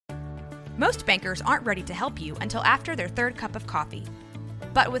Most bankers aren't ready to help you until after their third cup of coffee.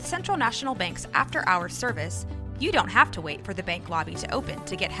 But with Central National Bank's after-hours service, you don't have to wait for the bank lobby to open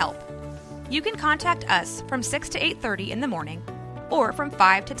to get help. You can contact us from 6 to 8:30 in the morning or from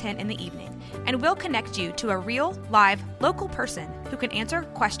 5 to 10 in the evening, and we'll connect you to a real, live, local person who can answer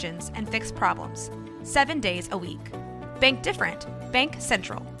questions and fix problems 7 days a week. Bank different. Bank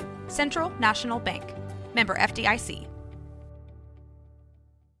Central. Central National Bank. Member FDIC.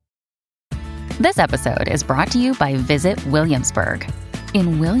 This episode is brought to you by Visit Williamsburg.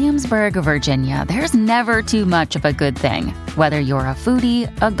 In Williamsburg, Virginia, there's never too much of a good thing. Whether you're a foodie,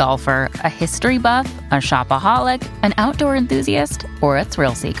 a golfer, a history buff, a shopaholic, an outdoor enthusiast, or a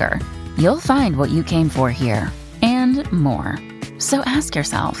thrill seeker, you'll find what you came for here and more. So ask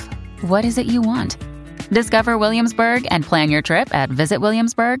yourself, what is it you want? Discover Williamsburg and plan your trip at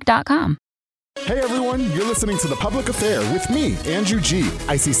visitwilliamsburg.com. Hey everyone, you're listening to The Public Affair with me, Andrew G.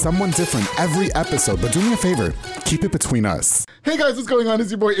 I see someone different every episode, but do me a favor, keep it between us. Hey guys, what's going on?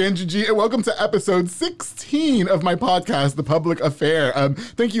 It's your boy Andrew G, and welcome to episode 16 of my podcast, The Public Affair.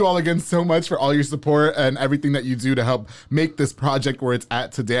 Thank you all again so much for all your support and everything that you do to help make this project where it's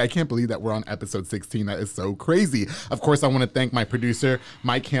at today. I can't believe that we're on episode 16. That is so crazy. Of course, I want to thank my producer,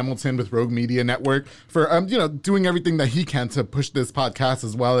 Mike Hamilton with Rogue Media Network, for doing everything that he can to push this podcast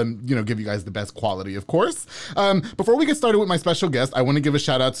as well and give you guys the best quality, of course. Before we get started with my special guest, I want to give a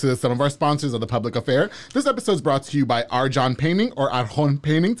shout out to some of our sponsors of The Public Affair. This episode is brought to you by Arjon Painting, or Arjon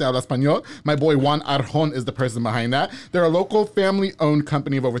Painting, te habla español. My boy Juan Arjon is the person behind that. They're a local family-owned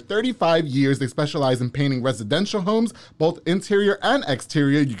company of over 35 years. They specialize in painting residential homes, both interior and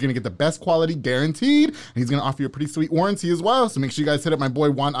exterior. You're going to get the best quality guaranteed, and he's going to offer you a pretty sweet warranty as well. So make sure you guys hit up my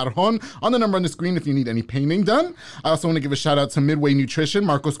boy Juan Arjon on the number on the screen if you need any painting done. I also want to give a shout out to Midway Nutrition,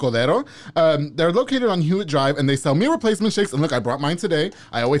 Marcos Cordero. They're located on Hewitt Drive, and they sell meal replacement shakes. And look, I brought mine today.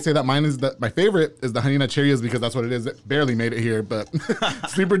 I always say that mine is my favorite is the Honey Nut Cheerios because that's what it is. It barely made it here, but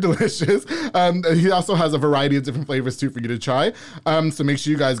super delicious. He also has a variety of different flavors too for you to try. So make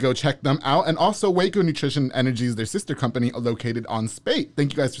sure you guys go check them out. And also Waco Nutrition Energy is their sister company located on Spate.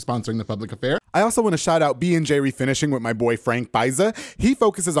 Thank you guys for sponsoring The Public Affair. I also want to shout out B&J Refinishing with my boy Frank Biza. He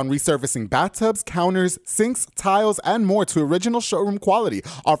focuses on resurfacing bathtubs, counters, sinks, tiles, and more to original showroom quality.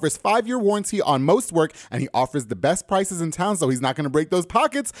 Offers 5-year warranty on most work, and he offers the best prices in town, so he's not going to break those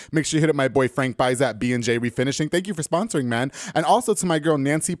pockets. Make sure you hit up my boy Frank Biza at B&J Refinishing. Thank you for sponsoring, man. And also to my girl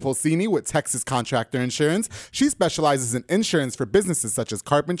Nancy Polsini with Texas Contractor Insurance. She specializes in insurance for businesses such as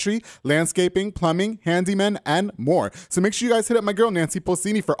carpentry, landscaping, plumbing, handyman, and more. So make sure you guys hit up my girl Nancy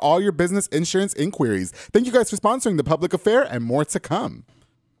Polsini for all your business insurance inquiries. Thank you guys for sponsoring The Public Affair, and more to come.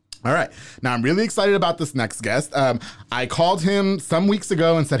 All right. Now, I'm really excited about this next guest. I called him some weeks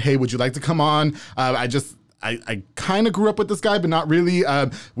ago and said, hey, would you like to come on? I kind of grew up with this guy, but not really.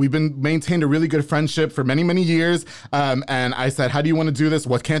 We've maintained a really good friendship for many, many years. And I said, how do you want to do this?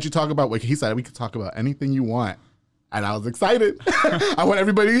 What can't you talk about? He said, we could talk about anything you want. And I was excited. I want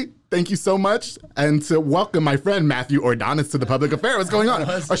everybody, thank you so much, and to welcome my friend Matthew Ordones to The Public Affair. What's going on?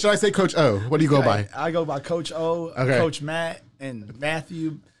 Or should I say Coach O? What do you go by? I go by Coach O, okay. Coach Matt, and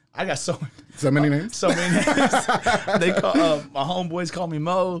Matthew. I got so many names. So many names. They call my homeboys call me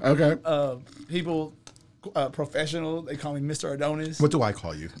Mo. Okay. People. Professional, they call me Mr. Ordones. What do I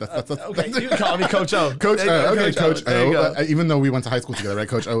call you? Okay, you can call me Coach O. Coach O. Okay, Coach O. O. Even though we went to high school together, right,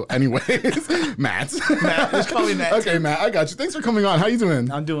 Coach O? Anyways, Matt. Just call me Matt. Okay, Matt, I got you. Thanks for coming on. How you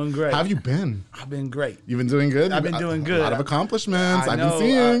doing? I'm doing great. How have you been? I've been great. You've been doing good? I've been doing good. A lot of accomplishments I've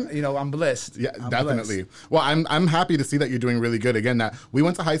been seeing. I'm blessed. Yeah, I'm definitely. Blessed. Well, I'm happy to see that you're doing really good. Again, that we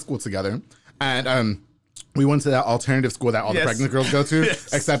went to high school together, and we went to that alternative school that all the pregnant girls go to,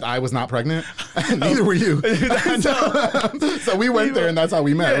 except I was not pregnant. Neither were you. So we went there, and that's how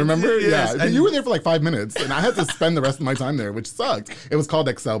we met, remember? Yes. Yeah. You were there for like 5 minutes, and I had to spend the rest of my time there, which sucked. It was called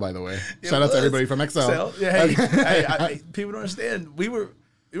Excel, by the way. Shout out to everybody from Excel. Yeah, hey, people don't understand. We were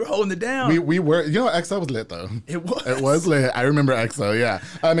holding it down. We were, Excel was lit though. It was. It was lit. I remember Excel, yeah.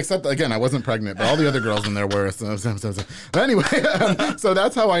 Except, again, I wasn't pregnant, but all the other girls in there were. But anyway, so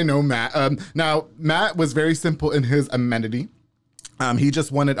that's how I know Matt. Now, Matt was very simple in his amenity. He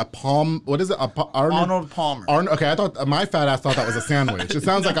just wanted a palm. What is it? Arnold Palmer. Okay, I thought my fat ass thought that was a sandwich. It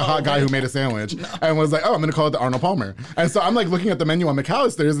sounds like a hot guy who made a sandwich and was like, "Oh, I'm gonna call it the Arnold Palmer." And so I'm like looking at the menu on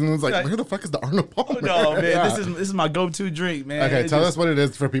McAllister's and was like, "Where the fuck is the Arnold Palmer?" No, man, this is my go-to drink, man. Okay, tell us what it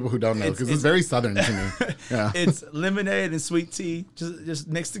is for people who don't know because it's very southern to me. Yeah, it's lemonade and sweet tea just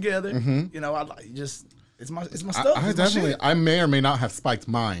mixed together. Mm-hmm. I like just. It's my stuff. I may or may not have spiked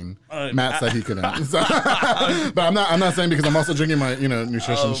mine. Matt said he couldn't. But I'm not saying because I'm also drinking my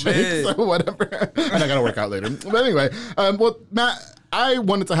nutrition shake. So whatever. And I gotta work out later. But anyway, well, Matt, I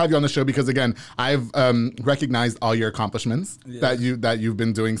wanted to have you on the show because, again, I've recognized all your accomplishments that you've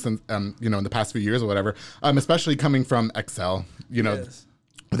been doing since, in the past few years or whatever, especially coming from Excel,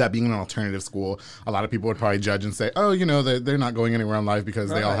 with that being an alternative school, a lot of people would probably judge and say, oh, they're not going anywhere in life because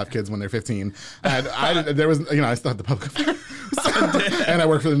they all have kids when they're 15. And I still have the public affair. And I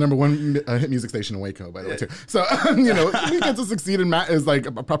work for the #1 hit music station in Waco, by the way, too. So, we get to succeed, and Matt is like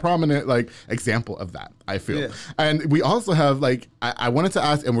a prominent example of that, I feel. Yeah. And we also have I wanted to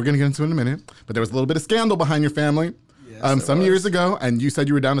ask, and we're going to get into it in a minute, but there was a little bit of scandal behind your family. Some years ago, and you said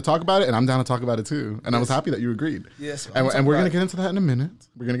you were down to talk about it, and I'm down to talk about it too. And I was happy that you agreed. Yes, and we're going to get into that in a minute.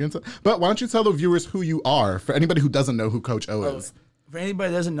 But why don't you tell the viewers who you are for anybody who doesn't know who Coach O is? For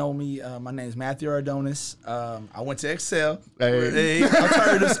anybody that doesn't know me, my name is Matthew Ordones. I went to Excel. Hey.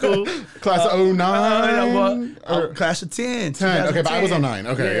 Alternative school. Class of 09? Class of 10. 10. Okay, but I was 09.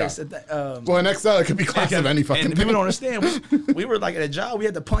 Okay, yes, yeah. Well, in Excel, it could be class of any fucking thing. People don't understand. We were at a job. We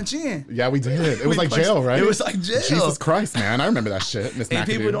had to punch in. Yeah, we did. It was like jail, right? It was like jail. Jesus Christ, man. I remember that shit, Miss McAdoo. And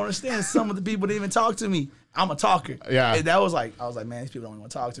people don't understand. Some of the people didn't even talk to me. I'm a talker. Yeah. And that was I was like, man, these people don't even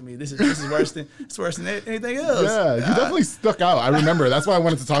want to talk to me. This is worse than anything else. Yeah, you definitely stuck out. I remember. That's why I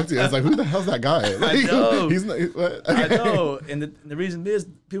wanted to talk to you. I was like, who the hell's that guy? I know. I know. And the reason is,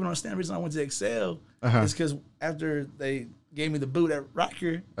 people don't understand the reason I went to Excel is because after they gave me the boot at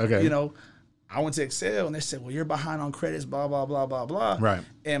Riker, I went to Excel and they said, well, you're behind on credits, blah, blah, blah, blah, blah. Right.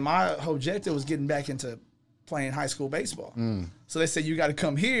 And my whole objective was getting back into playing high school baseball. So they said, you got to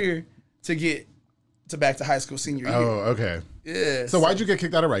come here to get back to high school senior year. Oh, okay. Yeah. So why'd you get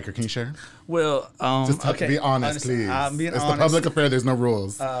kicked out of Riker? Can you share? Well, just be honest, please. I'm being honest. It's the public affair. There's no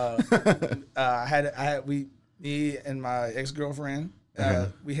rules. Me and my ex-girlfriend,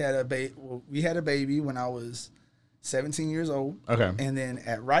 we had a baby when I was 17 years old. Okay. And then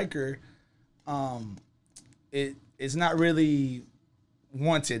at Riker, it's not really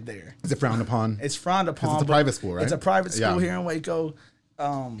wanted there. Is it frowned upon? It's frowned upon. It's a private school, right? It's a private school here in Waco.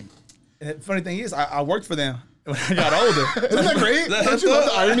 And the funny thing is, I worked for them when I got older. Isn't that great? Don't you love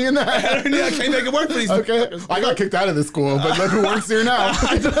the irony in that? I can't make it work for these people. Okay. I got kicked out of this school, but look who works here now.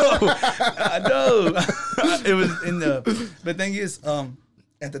 I know. It was but the thing is,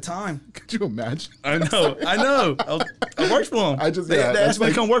 at the time. Could you imagine? I know. I worked for them. They asked me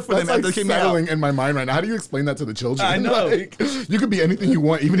to come work for them after they came out. That's settling in my mind right now. How do you explain that to the children? I know. You could be anything you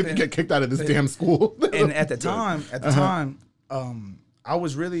want, even if you get kicked out of this damn school. And at the time, I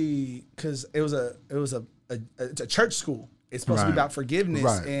was really, because it was a church school. It's supposed to be about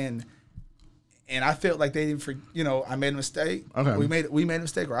forgiveness, and I felt like they didn't, I made a mistake. Okay. We made a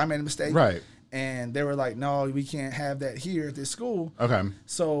mistake, or I made a mistake. Right. And they were like, no, we can't have that here at this school. Okay.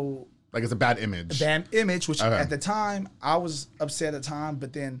 So. Like it's a bad image. Which at the time, I was upset at the time,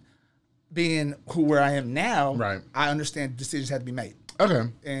 but then being where I am now, right. I understand decisions had to be made. Okay.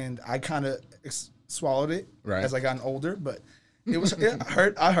 And I kind of swallowed it as I gotten older, but it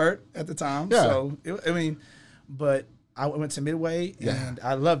hurt. I hurt at the time. Yeah. So, but I went to Midway and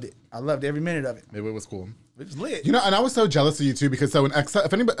I loved it. I loved every minute of it. Midway was cool. It was lit. And I was so jealous of you too, because so in Excel,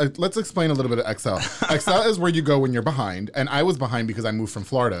 if anybody, let's explain a little bit of Excel. Excel is where you go when you're behind, and I was behind because I moved from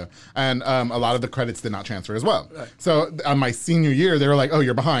Florida, and a lot of the credits did not transfer as well. Right. So on my senior year, they were like, "Oh,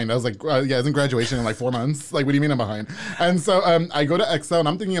 you're behind." I was like, "Yeah, isn't graduation in like 4 months? Like, what do you mean I'm behind?" And so I go to Excel, and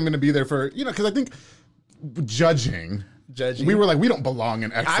I'm thinking I'm going to be there for because I think judging. We were like, we don't belong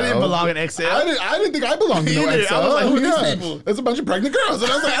in Excel. I didn't belong in Excel. I didn't think I belonged in Excel. I was like, who are these people? There's a bunch of pregnant girls.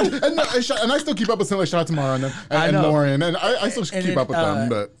 And I was like, and I still keep up with some, like, shout out to Mara and Lauren. And I still keep up with them.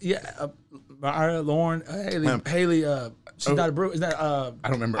 But Lauren, Haley, she's not a brew. Is that I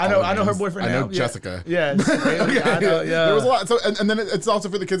don't remember. I know her boyfriend. I know now. Jessica. Yeah. I know, there was a lot. So and then it's also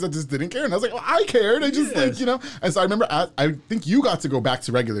for the kids that just didn't care. And I was like, well, I cared. I just And so I remember I think you got to go back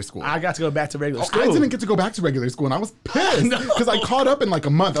to regular school. I got to go back to regular school. I didn't get to go back to regular school, and I was pissed because I caught up in like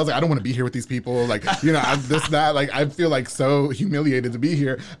a month. I was like, I don't want to be here with these people. Like, this, that. Like, I feel like so humiliated to be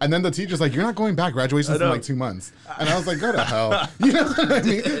here. And then the teacher's like, you're not going back. Graduation's in like 2 months. And I was like, go to hell. You know what I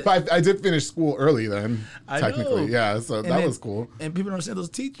mean? But I did finish school early then, technically. Yeah, so that was cool. And people don't understand those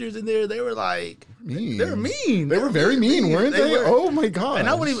teachers in there. They were like mean. They were mean. They were very mean, weren't they? Oh my god! And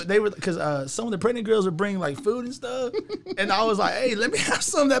I wouldn't even. They were because some of the pregnant girls would bring like food and stuff, and I was like, "Hey, let me have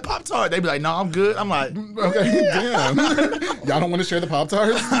some of that Pop-Tart." They'd be like, "No, I'm good." I'm like, "Okay, damn." Y'all don't want to share the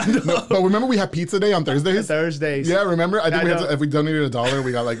Pop-Tarts? No, but remember, we had pizza day on Thursdays. Yeah, remember? I think if we donated $1,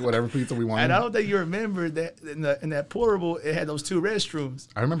 we got like whatever pizza we wanted. And I don't think you remember that in that portable, it had those 2 restrooms.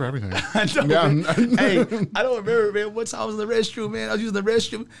 I remember everything. I know. Yeah. Hey, I don't remember, man. One time I was in the restroom, man. I was using the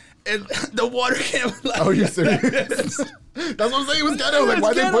restroom, and the water came. Like, oh, you serious? That's what I'm saying. It was ghetto. Like,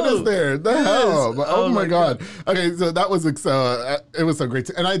 why they put us there? The hell? But, oh my God. Okay, so that was it was so great.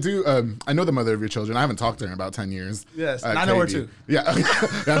 And I do. I know the mother of your children. I haven't talked to her in about 10 years. Yes, and I know her too. Yeah,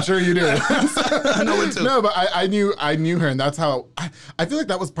 I'm sure you do. I know her too. No, but I knew her, and that's how. I feel like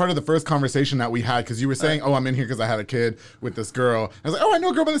that was part of the first conversation that we had, because you were saying, "Oh, I'm in here because I had a kid with this girl." I was like, "Oh, I know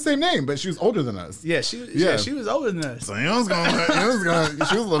a girl by the same name, but she was older than us." Yeah, she was older than us. So she was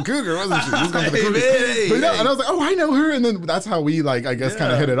a little cougar, wasn't she? She was going for the cougar. And I was like, "Oh, I know her," and then that's how we kind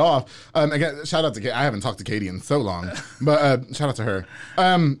of hit it off. Again, shout out to Katie. I haven't talked to Katie in so long, but shout out to her.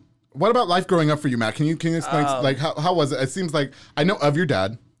 What about life growing up for you, Matt? Can you explain how was it? It seems like I know of your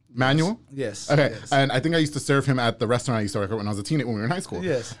dad, Manuel. Yes. Okay. Yes. And I think I used to serve him at the restaurant I used to work at when I was a teenager, when we were in high school.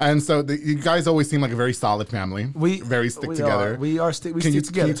 Yes. And so you guys always seem like a very solid family. We stick together. We stick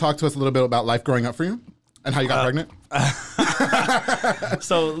together. Can you talk to us a little bit about life growing up for you and how you got pregnant?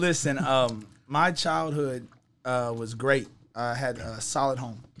 So listen, my childhood was great. I had a solid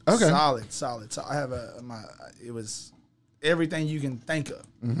home. Okay. Solid. So I have it was everything you can think of.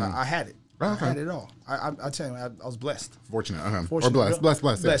 Mm-hmm. I had it. Okay. I had it all. I tell you, I was blessed. Fortunate. Or blessed.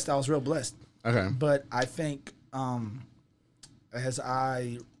 Blessed. Blessed. I was real blessed. Okay. But I think as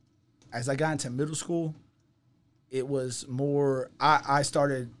I got into middle school, it was more. I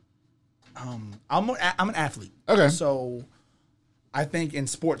started. I'm an athlete. Okay. So I think in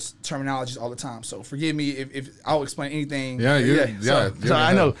sports terminologies all the time. So forgive me if I'll explain anything. Yeah. So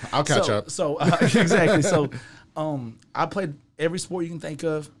I know. I'll catch up. So exactly. So I played every sport you can think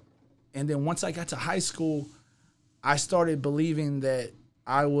of. And then once I got to high school, I started believing that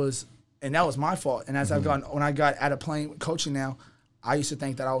I was, and that was my fault. And as when I got out of playing coaching now, I used to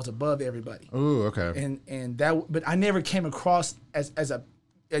think that I was above everybody. Oh, okay. And that, but I never came across as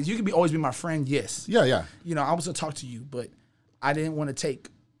you can always be my friend. Yes. Yeah. You know, I was gonna talk to you, but I didn't want to take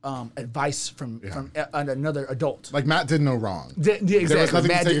advice from another adult. Like Matt did no wrong. Exactly. There was nothing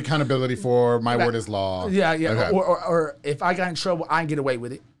to take accountability for. My word is law. Yeah. Okay. Or if I got in trouble, I can get away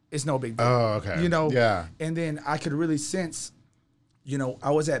with it. It's no big deal. Oh, okay. You know? Yeah. And then I could really sense, people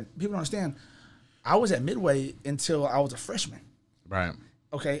don't understand, I was at Midway until I was a freshman. Right.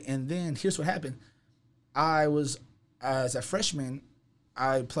 Okay, and then here's what happened. As a freshman,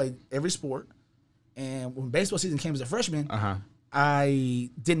 I played every sport, and when baseball season came as a freshman, I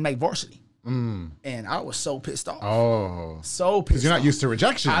didn't make varsity. And I was so pissed off. Oh. So pissed off. Because you're not used to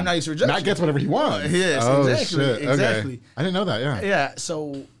rejection. I'm not used to rejection. Matt gets whatever he wants. Yes, exactly. Shit. Exactly. Okay. I didn't know that, yeah. Yeah,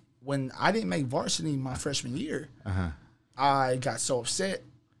 so when I didn't make varsity my freshman year, I got so upset,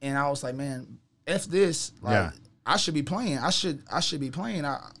 and I was like, "Man, f this! Like, I should be playing. I should be playing.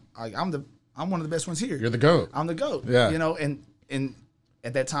 I'm one of the best ones here. You're the GOAT. I'm the GOAT. Yeah. And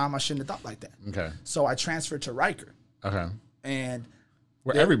at that time, I shouldn't have thought like that. Okay. So I transferred to Riker. Okay. And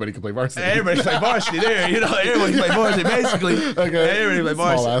where everybody could play varsity. Everybody can play varsity there. Everybody can play varsity, basically. Okay. Everybody play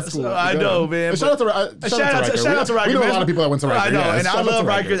varsity. So I know, man. Shout out to Riker. We know a lot of people that went to Riker. I know, and I love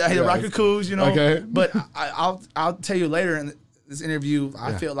Riker. I hate Riker Coos, Okay. But I'll tell you later in this interview,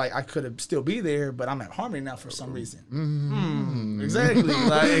 I feel like I could have still be there, but I'm at Harmony now for some reason. Exactly.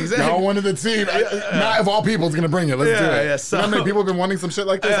 Exactly. Y'all wanted the team. Matt, of all people, is going to bring it. Let's do it. Yeah, so, you know how many people have been wanting some shit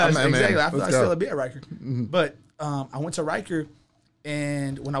like this? Exactly. I feel like I still be at Riker. But I went to Riker.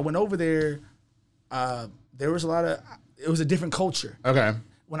 And when I went over there, there was it was a different culture. Okay.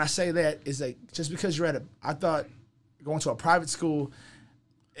 When I say that, is like, just because you're I thought going to a private school,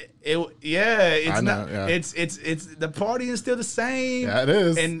 it's the party is still the same. Yeah, it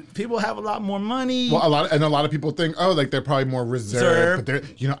is. And people have a lot more money. Well, a lot of people think, they're probably more reserved. But they're,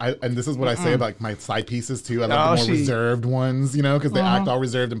 and this is what I say about my side pieces too. I love the more reserved ones, because they act all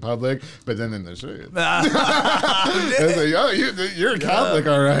reserved in public, but then in the shit. It's like, you're a Catholic,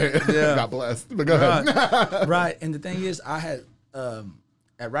 all right. Yeah. God bless. But go ahead. Right. And the thing is, I had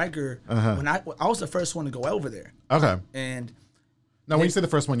at Riker when I was the first one to go over there. Okay. And now, when you say the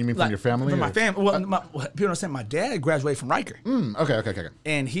first one, you mean from your family? From my family. Well, people don't say my dad graduated from Riker. Okay.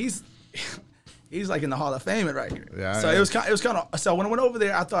 And he's like in the Hall of Fame at Riker. Yeah. So it was kind of. So when I went over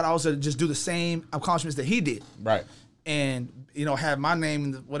there, I thought I was gonna just do the same accomplishments that he did. Right. And have my name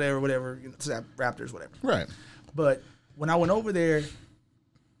in the whatever, Raptors, whatever. Right. But when I went over there,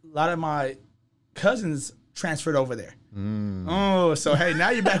 a lot of my cousins transferred over there. Oh, so hey, now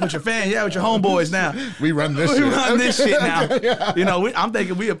you're back with your fans, with your homeboys now. We run this shit now. Yeah. I'm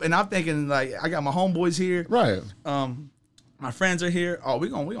thinking like I got my homeboys here. Right. My friends are here. Oh, we're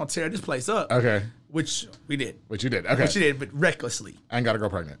gonna tear this place up. Okay. Which we did. Which you did. Okay. Which you did, but recklessly. And got a girl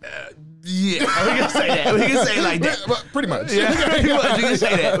pregnant. Yeah, we can say that. We can say it like that. Well, pretty much. Yeah, pretty much. We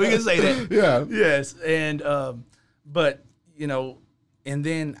can say that. Yeah. Yes, and But, and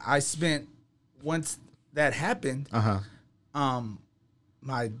then I spent, once that happened,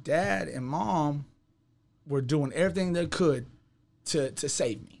 my dad and mom were doing everything they could to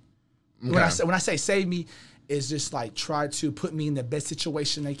save me. Okay. When I say save me, it's just like try to put me in the best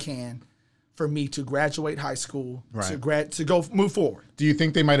situation they can for me to graduate high school, to go move forward. Do you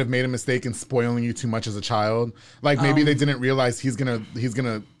think they might have made a mistake in spoiling you too much as a child? Like maybe they didn't realize he's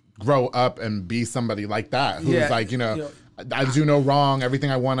gonna grow up and be somebody like that who's like, I do no wrong. Everything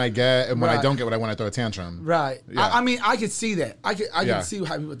I want, I get, and when I don't get what I want, I throw a tantrum. Right. Yeah. I mean, I could see that. I could see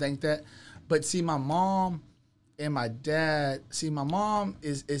how people think that, but see, my mom and my dad. See, my mom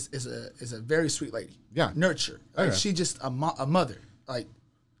is a very sweet lady. Yeah. Nurture. Like, she's just a mother. Like,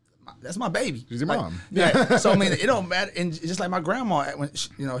 that's my baby. She's your mom. Yeah. So I mean, it don't matter. And just like my grandma, when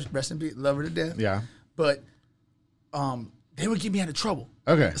rest in peace, love her to death. Yeah. But they would get me out of trouble.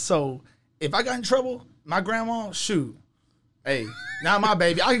 Okay. So if I got in trouble, my grandma, shoot. Hey, not my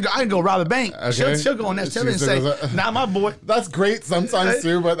baby. I can go rob a bank. Okay. She'll go on that television and say, not my boy. That's great sometimes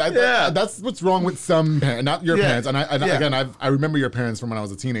too, but that's what's wrong with some parents, not your parents. And again, I remember your parents from when I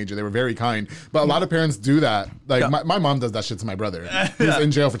was a teenager. They were very kind, but a lot of parents do that. Like my mom does that shit to my brother. He's in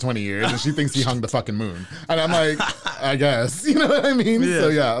jail for 20 years and she thinks he hung the fucking moon. And I'm like, I guess, you know what I mean? Yeah. So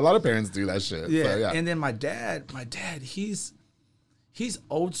yeah, a lot of parents do that shit. Yeah. So, yeah. And then my dad, he's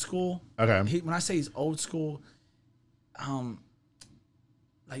old school. Okay. When I say he's old school,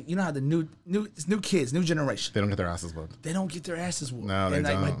 like, you know how the new kids, new generation. They don't get their asses whooped. They don't get their asses whooped. No, they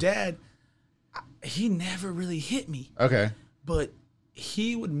don't. My dad, he never really hit me. Okay. But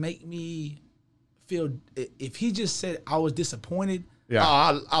he would make me feel, if he just said I was disappointed,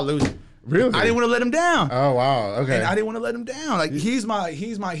 I'll lose it. Really? I didn't want to let him down. Oh, wow. Okay. And I didn't want to let him down. Like, he's my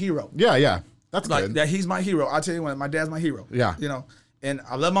hero. Yeah. That's good. That he's my hero. I'll tell you what, my dad's my hero. Yeah. And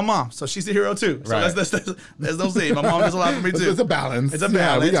I love my mom, so she's a hero too. So let's don't see. My mom does a lot for me too. It's a balance. It's a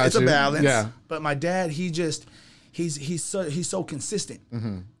balance. It's a balance. Yeah. But my dad, he's so consistent.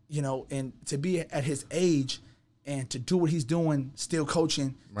 Mm-hmm. And to be at his age and to do what he's doing, still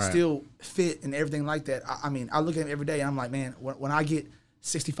coaching, still fit and everything like that. I mean, I look at him every day and I'm like, man, when I get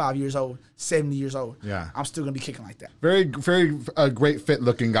 65 years old, 70 years old, I'm still going to be kicking like that. Very, very great fit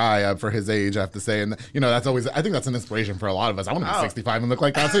looking guy for his age, I have to say. And, that's always, I think that's an inspiration for a lot of us. I want to be 65 and look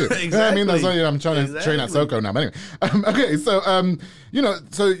like that too. Exactly. You know what I mean? That's why I'm trying to train at SoCo now. But anyway, okay. So,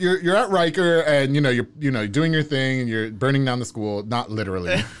 so you're at Riker and, you're doing your thing and you're burning down the school, not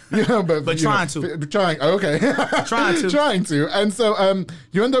literally, but trying to. Trying. Okay. Trying to. And so,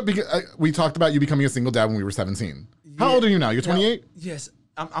 you end up, we talked about you becoming a single dad when we were 17. How old are you now? You're 28? Yes,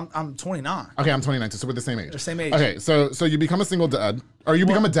 I'm 29. Okay, I'm 29 too, so we're the same age. The same age. Okay, so you become a single dad, or you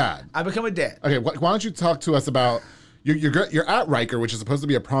become a dad. I become a dad. Okay, why don't you talk to us about, you're at Riker, which is supposed to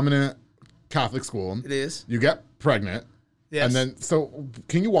be a prominent Catholic school. It is. You get pregnant. Yes. And then, so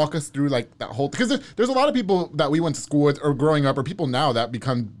can you walk us through like that whole, because there's a lot of people that we went to school with or growing up or people now that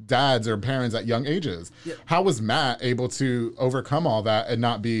become dads or parents at young ages. Yeah. How was Matt able to overcome all that and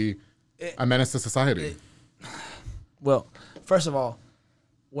not be a menace to society? Well, first of all,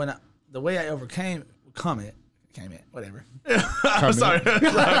 the way I overcame it, whatever. I'm sorry.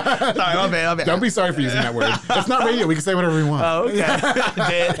 Sorry, my bad. Don't be sorry for using that word. It's not radio. We can say whatever we want. Oh,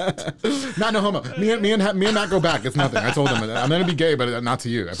 okay. Not no homo. Me and Matt go back. It's nothing. I told him I'm going to be gay, but not to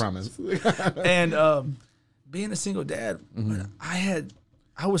you. I promise. And being a single dad, I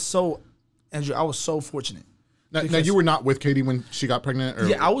was so fortunate. Now, you were not with Katie when she got pregnant? Or?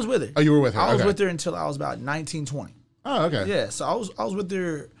 Yeah, I was with her. Oh, you were with her. I was with her until I was about 19, 20. Oh, okay. Yeah, so I was with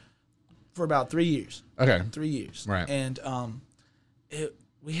her for about 3 years. Okay. 3 years. Right. And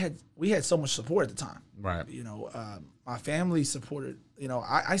we had so much support at the time. Right. My family supported.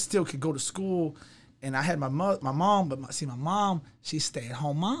 I still could go to school, and I had my mom, but my mom, she's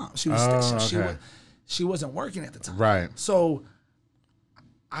stay-at-home mom. She was she wasn't working at the time. Right. So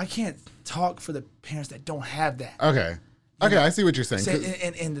I can't talk for the parents that don't have that. Okay. I see what you're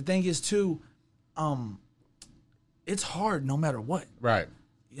saying. And the thing is too, it's hard no matter what. Right.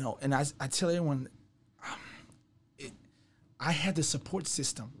 And I tell everyone, I had the support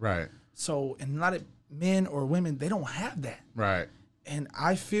system. Right. So, and a lot of men or women, they don't have that. Right. And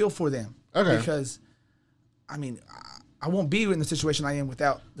I feel for them. Okay. Because, I mean, I won't be in the situation I am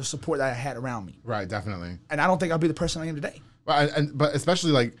without the support that I had around me. Right, definitely. And I don't think I'll be the person I am today. But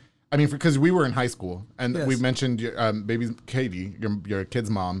especially like, I mean, because we were in high school, and Yes. we mentioned baby Katie, your kid's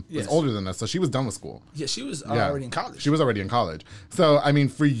mom, was Yes. older than us, so she was done with school. Yeah, she was already in college. She was already in college. So, I mean,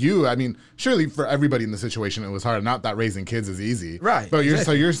 for you, I mean, surely for everybody in the situation, it was hard. Not that raising kids is easy. Right, But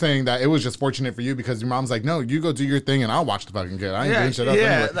exactly. you're saying that it was just fortunate for you because your mom's like, no, you go do your thing and I'll watch the fucking kid. I ain't doing shit up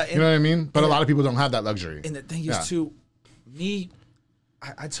anyway. like, you know what I mean? But a lot of people don't have that luxury. And the thing is, too, me,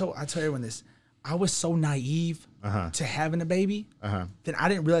 I tell everyone this. I was so naive to having a baby, then I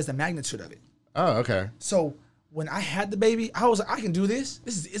didn't realize the magnitude of it. Oh, okay. So when I had the baby, I was like, I can do this.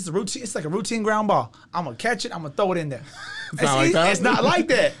 It's a routine. It's like a routine ground ball. I'm gonna catch it. I'm gonna throw it in there. It's not like that? It's not like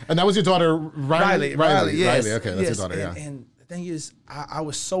that. And that was your daughter, Riley? Riley, yes. Riley, okay, that's your daughter, yeah. And the thing is, I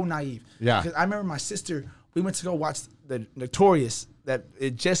was so naive. Yeah. Because I remember my sister, we went to go watch the Notorious, that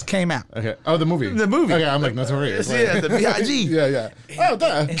it just came out. Okay. Oh, the movie. The movie. Okay, I'm like, Notorious. Yeah, the B.I.G. yeah. Oh,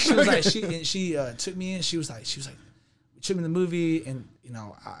 duh. And she was like, she took me in. She was like, we took me to the movie, and you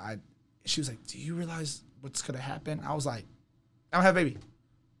know, she was like, do you realize what's gonna happen? I was like, I don't have a baby.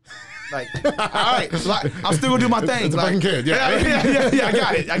 Like, all right, like, I'm still gonna do my thing. It's a like, fucking kid, yeah.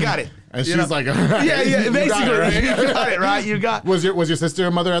 I got it. And You she's know? like, all right. Yeah, You basically, got it, right? you got it, right? You got. Was your sister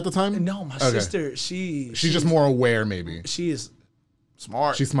a mother at the time? No, my Okay. sister, she's She's just more aware, maybe. she is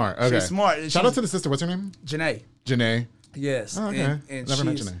smart. She's smart. Okay. She's smart. Shout out to the sister. What's her name? Janae. Janae. Yes. Oh, okay. And Never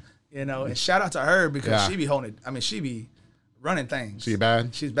met she's, Janae. you know, and shout out to her because Yeah. she be holding it. I mean, she be running things. She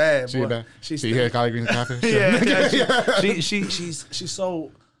bad? She's bad. She boy. bad? She's So you hear collard greens and coffee? yeah. She's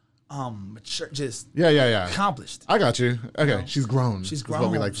so mature, just Yeah. accomplished. I got you. Okay. She's grown. She's is grown.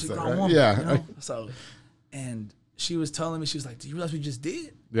 what we like to She's say. grown right? woman. Yeah. You know? So, and she was telling me, she was like, "Do you realize we just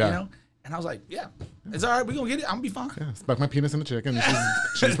did?" Yeah. You know. And I was like, "Yeah, it's all right. We're gonna get it. I'm gonna be fine." Yeah, stuck my penis in the chick and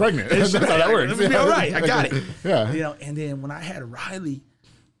she's pregnant. That's how that works. It'll be all right. I got it. Yeah. You know. And then when I had Riley,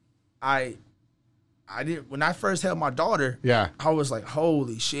 I did when I first had my daughter. Yeah. I was like,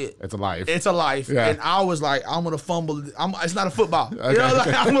 "Holy shit." It's a life. It's a life, Yeah. and I was like, "I'm gonna fumble it. It's not a football, Okay. you know,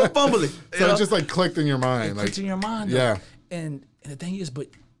 like, I'm gonna fumble it." So it just like clicked in your mind. clicked in your mind. Yeah. And the thing is, but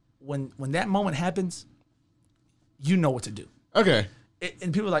when that moment happens, you know what to do. Okay.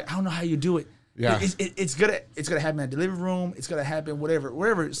 And people are like, I don't know how you do it. Yeah. It's gonna happen in the delivery room. It's gonna happen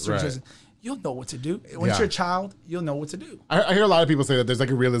wherever it's Right. You'll know what to do. When it's Yeah. your child, you'll know what to do. I hear a lot of people say that there's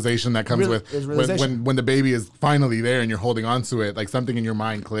like a realization that comes There's with realization. when the baby is finally there and you're holding on to it, like something in your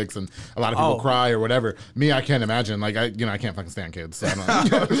mind clicks and a lot of people Oh. cry or whatever. Me, I can't imagine. Like I can't fucking stand kids. So I don't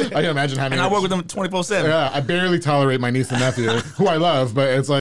I can't imagine having And I work with them 24/7. Yeah, I barely tolerate my niece and nephew, who I love, but it's like